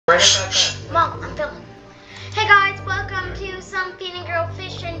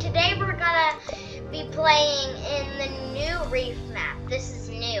playing in the new reef map. This is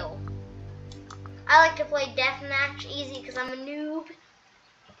new. I like to play deathmatch easy because I'm a noob.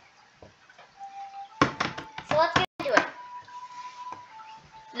 So let's get into it.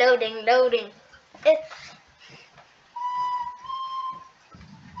 Loading. Loading.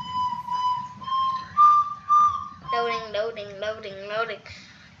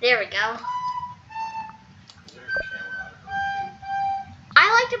 There we go. I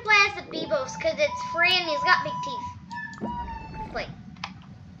like to play as the Bebos because it's free and he's got big teeth. Wait.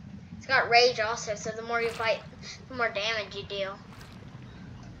 It's got rage also, so the more you fight, the more damage you do.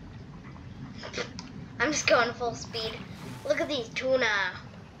 I'm just going full speed. Look at these tuna.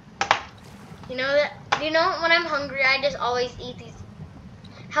 You know that? You know when I'm hungry, I just always eat these.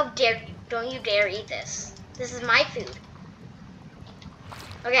 How dare you? Don't you dare eat this. This is my food.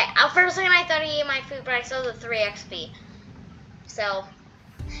 Okay, at first second I thought he ate my food, but I saw the 3 XP. So,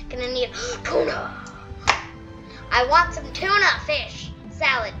 gonna need tuna. I want some tuna fish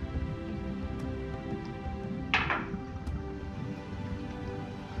salad.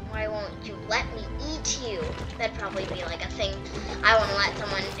 Why won't you let me eat you? That'd probably be like a thing I wouldn't let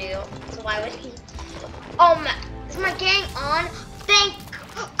someone do. So why would he? Oh my, is my gang on?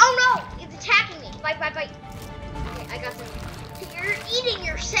 Oh no, it's attacking me. Bite. Okay, I got some. You're eating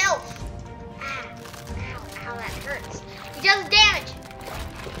yourself. Ow, that hurts. He does damage.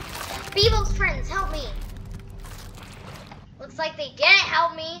 Beeble's friends, help me. Looks like they didn't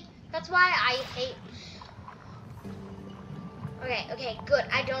help me. That's why I hate. Okay, good.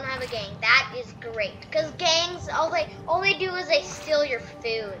 I don't have a gang. That is great. Because gangs, all they do is they steal your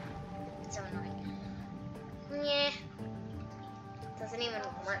food. It's so annoying. Yeah. Doesn't even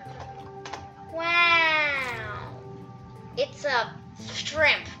work. Wow. It's a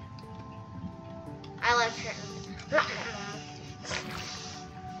shrimp. I love shrimp.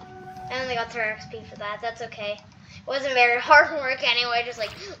 And they got 3 XP for that. That's okay. It wasn't very hard work anyway. Just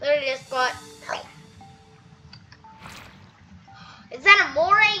like literally just got. Is that a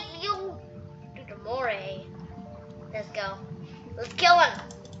moray eel? Dude, a moray. Let's go. Let's kill him.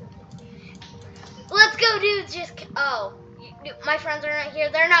 Let's go, dudes. My friends are not here.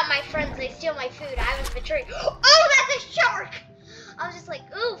 They're not my friends. They steal my food. I was betrayed. Oh, that's a shark. I was just like,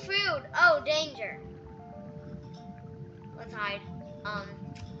 ooh, food. Oh, danger. Let's hide.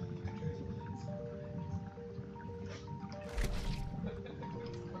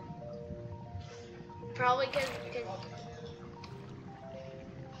 Probably because.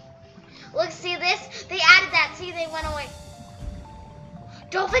 Look, see this? They added that. See, they went away.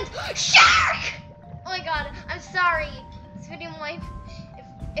 Dolphins. Shark! Oh my god, I'm sorry. This video might.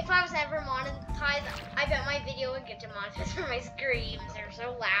 If I was ever monetized, I bet my video would get demonetized for my screams. They're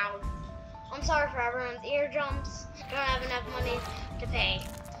so loud. I'm sorry for everyone's eardrums. Don't have enough money to pay.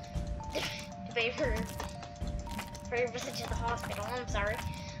 For your visit to the hospital. I'm sorry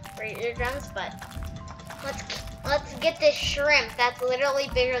for your eardrums, but let's get this shrimp that's literally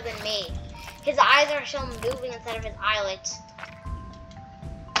bigger than me. His eyes are still moving instead of his eyelids.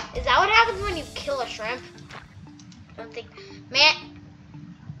 Is that what happens when you kill a shrimp? I don't think.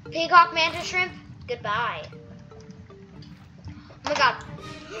 Peacock mantis shrimp, goodbye. Oh my god.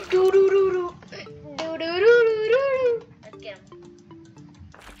 Let's get him.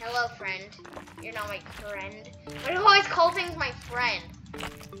 Hello, friend. You're not my friend. I always call things my friend.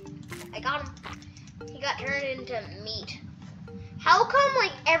 I got him. He got turned into meat. How come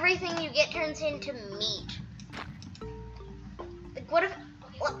like everything you get turns into meat? Like what if,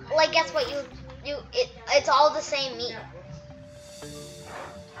 like guess what, it's all the same meat.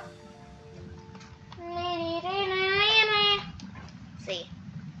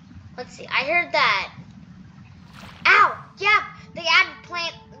 Let's see. I heard that. Ow! Yeah, they added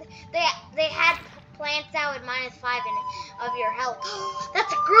they had plants that would -5 of your health.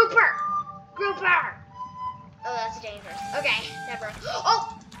 That's a grouper. Oh, that's dangerous. Okay, never.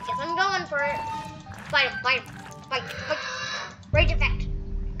 Oh, guess I'm going for it. Bite him. Rage effect.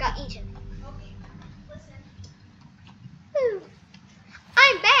 Got eaten. Okay, listen. Woo.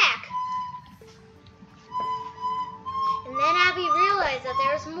 I'm back. And then Abby realized that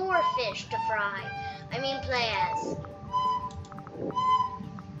there was more fish to fry. I mean, play as.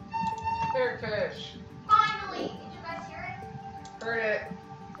 Third fish. Finally! Did you guys hear it? Heard it.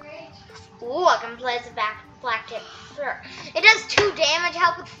 Great. Ooh, I can play as a black tip. Sure. It does 2 damage.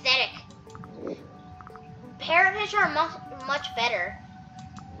 How pathetic. Parrotfish are much better.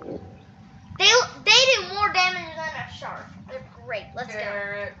 They do more damage than a shark. They're great. Let's go.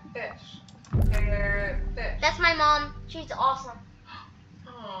 Parrot fish. That's my mom. She's awesome.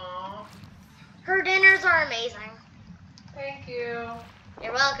 Aww. Her dinners are amazing. Thank you.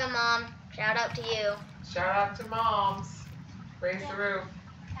 You're welcome, Mom. Shout out to you. Shout out to moms. Raise the roof.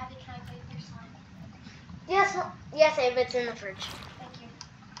 Abby, can I play with your slime? Yes, Abe, it's in the fridge. Thank you.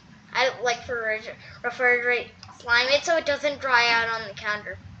 I like to refrigerate slime it so it doesn't dry out on the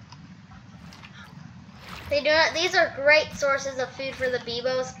counter. These are great sources of food for the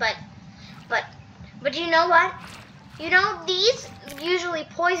Bebos, but you know what? You know, these usually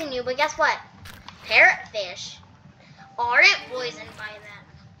poison you, but guess what? Parrotfish aren't poisoned by them.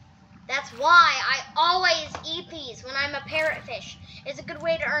 That's why I always eat these when I'm a parrotfish. It's a good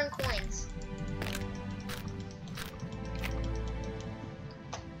way to earn coins.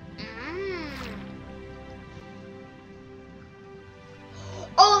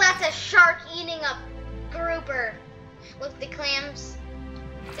 Oh, that's a shark eating a grouper. Look, the clams,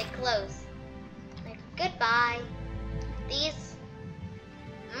 they close. Like, goodbye. These,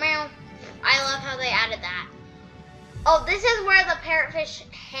 meow. I love how they added that. Oh, this is where the parrotfish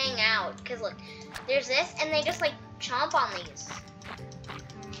hang out. Because look, there's this, and they just like chomp on these.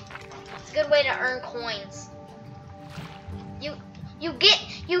 It's a good way to earn coins. You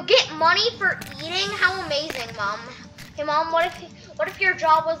get money for eating? How amazing, Mom. Hey, Mom, what if your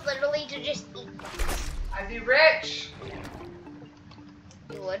job was literally to just eat? I'd be rich.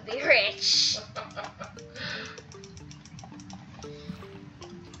 You would be rich.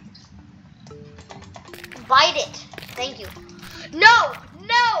 Bite it. Thank you. No!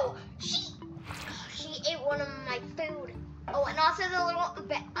 She ate one of my food. Oh, and also the little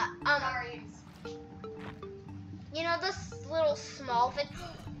Sorry. you know this little small fish.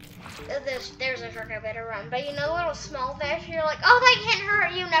 There's a shark, I better run. But you know the little small fish, you're like, oh, they can't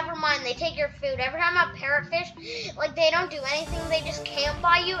hurt you, never mind. They take your food. Every time a parrotfish, like, they don't do anything. They just camp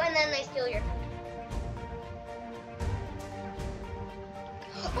by you, and then they steal your food.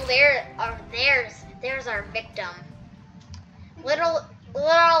 Oh, there's our victim. Little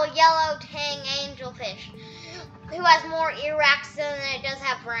yellow tang angelfish, who has more earwax than it does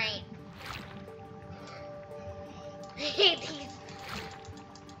have brain. I hate these.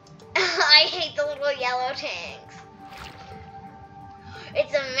 I hate the little yellow tangs.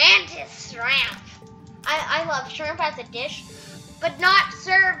 It's a mantis shrimp. I love shrimp as a dish, but not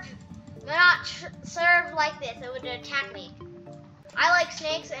served like this. It would attack me. I like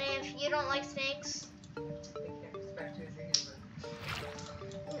snakes, and if you don't like snakes,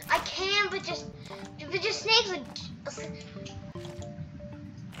 I can, but just snakes would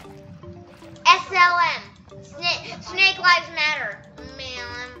SLM. Snake lives matter.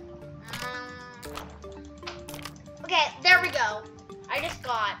 Okay, there we go. I just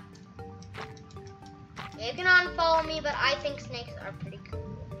got. You can unfollow me, but I think snakes are pretty cool.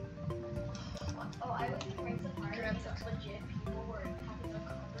 Oh, I was in Rings of Fire because legit people were having a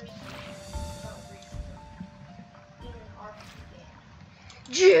conversation about racism in our game.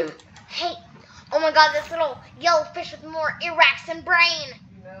 June. Hey. Oh my God, this little yellow fish with more earwax than brain.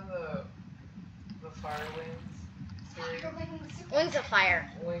 You know the Fire Wings series? Wings of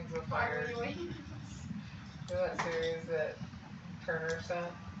Fire. Wings of Fire. You know that series that Turner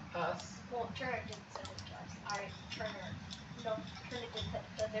sent us? Well, Turner didn't send it to us. Turner did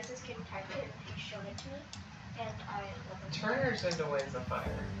that. There's this kid who typed it, and he showed it to me, and I love it. Turner's into Wings of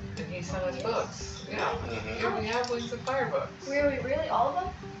Fire, and he sent us books. Yeah, yeah, we have Wings of Fire books. Really? All of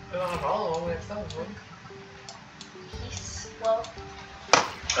them? We don't have all of them, we have some of them. Well.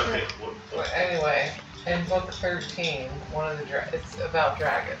 Okay. But anyway, in book 13, it's about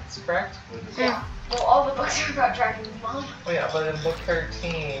dragons, correct? Yeah. Well, all the books are about dragons, Mom. Oh yeah, but in book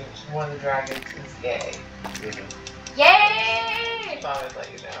 13, one of the dragons is gay. Yay! Thought I'd let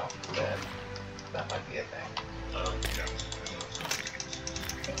you know that might be a thing.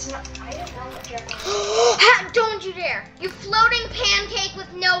 It's not. I didn't know what dragon. Don't you dare! You floating pancake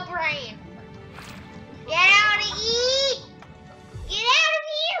with no